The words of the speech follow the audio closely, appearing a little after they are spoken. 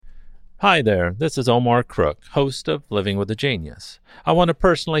Hi there, this is Omar Crook, host of Living with a Genius. I want to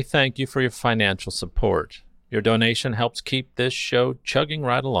personally thank you for your financial support. Your donation helps keep this show chugging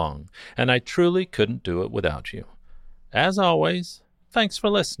right along, and I truly couldn't do it without you. As always, thanks for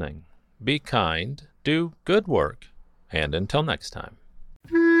listening. Be kind, do good work, and until next time.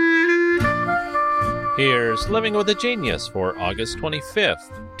 Here's Living with a Genius for August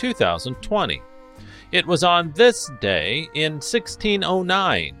 25th, 2020. It was on this day in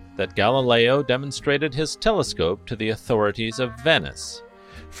 1609 that Galileo demonstrated his telescope to the authorities of Venice.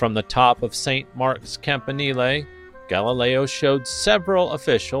 From the top of St. Mark's Campanile, Galileo showed several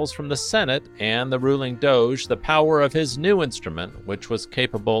officials from the Senate and the ruling Doge the power of his new instrument, which was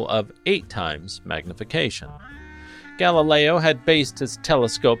capable of 8 times magnification. Galileo had based his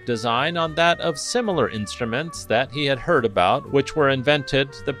telescope design on that of similar instruments that he had heard about, which were invented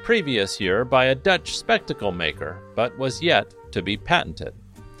the previous year by a Dutch spectacle maker, but was yet to be patented.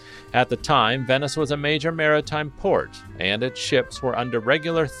 At the time, Venice was a major maritime port, and its ships were under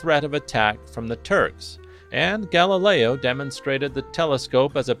regular threat of attack from the Turks, and Galileo demonstrated the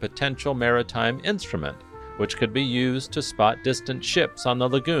telescope as a potential maritime instrument, which could be used to spot distant ships on the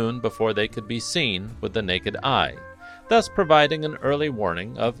lagoon before they could be seen with the naked eye, thus providing an early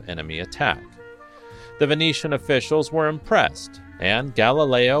warning of enemy attack. The Venetian officials were impressed, and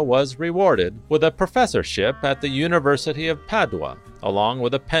Galileo was rewarded with a professorship at the University of Padua, along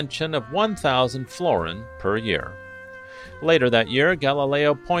with a pension of 1,000 florin per year. Later that year,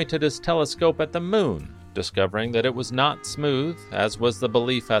 Galileo pointed his telescope at the moon, discovering that it was not smooth, as was the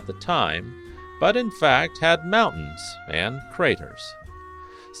belief at the time, but in fact had mountains and craters.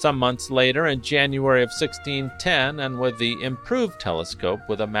 Some months later, in January of 1610, and with the improved telescope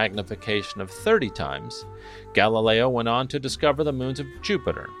with a magnification of 30 times, Galileo went on to discover the moons of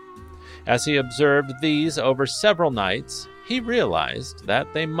Jupiter. As he observed these over several nights, he realized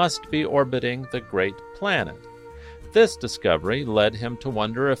that they must be orbiting the great planet. This discovery led him to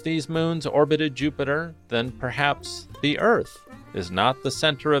wonder if these moons orbited Jupiter, then perhaps the Earth is not the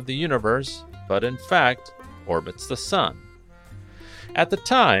center of the universe, but in fact orbits the sun. At the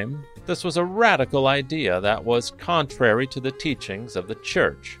time, this was a radical idea that was contrary to the teachings of the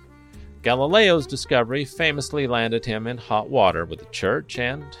Church. Galileo's discovery famously landed him in hot water with the Church,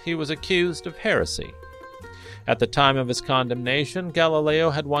 and he was accused of heresy. At the time of his condemnation, Galileo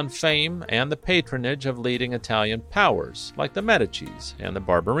had won fame and the patronage of leading Italian powers, like the Medicis and the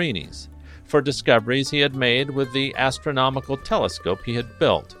Barbarinis, for discoveries he had made with the astronomical telescope he had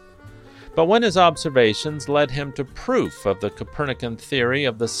built. But when his observations led him to proof of the Copernican theory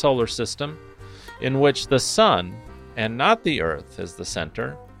of the solar system, in which the sun, and not the earth, is the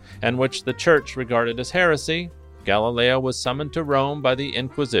center, and which the Church regarded as heresy, Galileo was summoned to Rome by the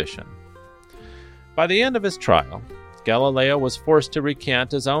Inquisition. By the end of his trial, Galileo was forced to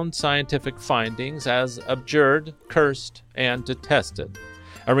recant his own scientific findings as abjured, cursed, and detested,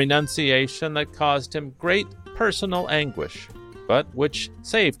 a renunciation that caused him great personal anguish, but which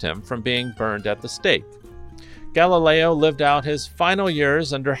saved him from being burned at the stake. Galileo lived out his final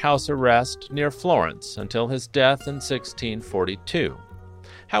years under house arrest near Florence until his death in 1642.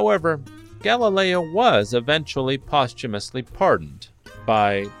 However, Galileo was eventually posthumously pardoned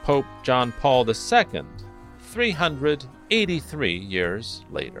by Pope John Paul II 383 years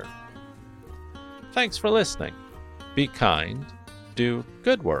later. Thanks for listening. Be kind, do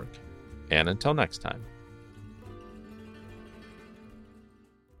good work, and until next time.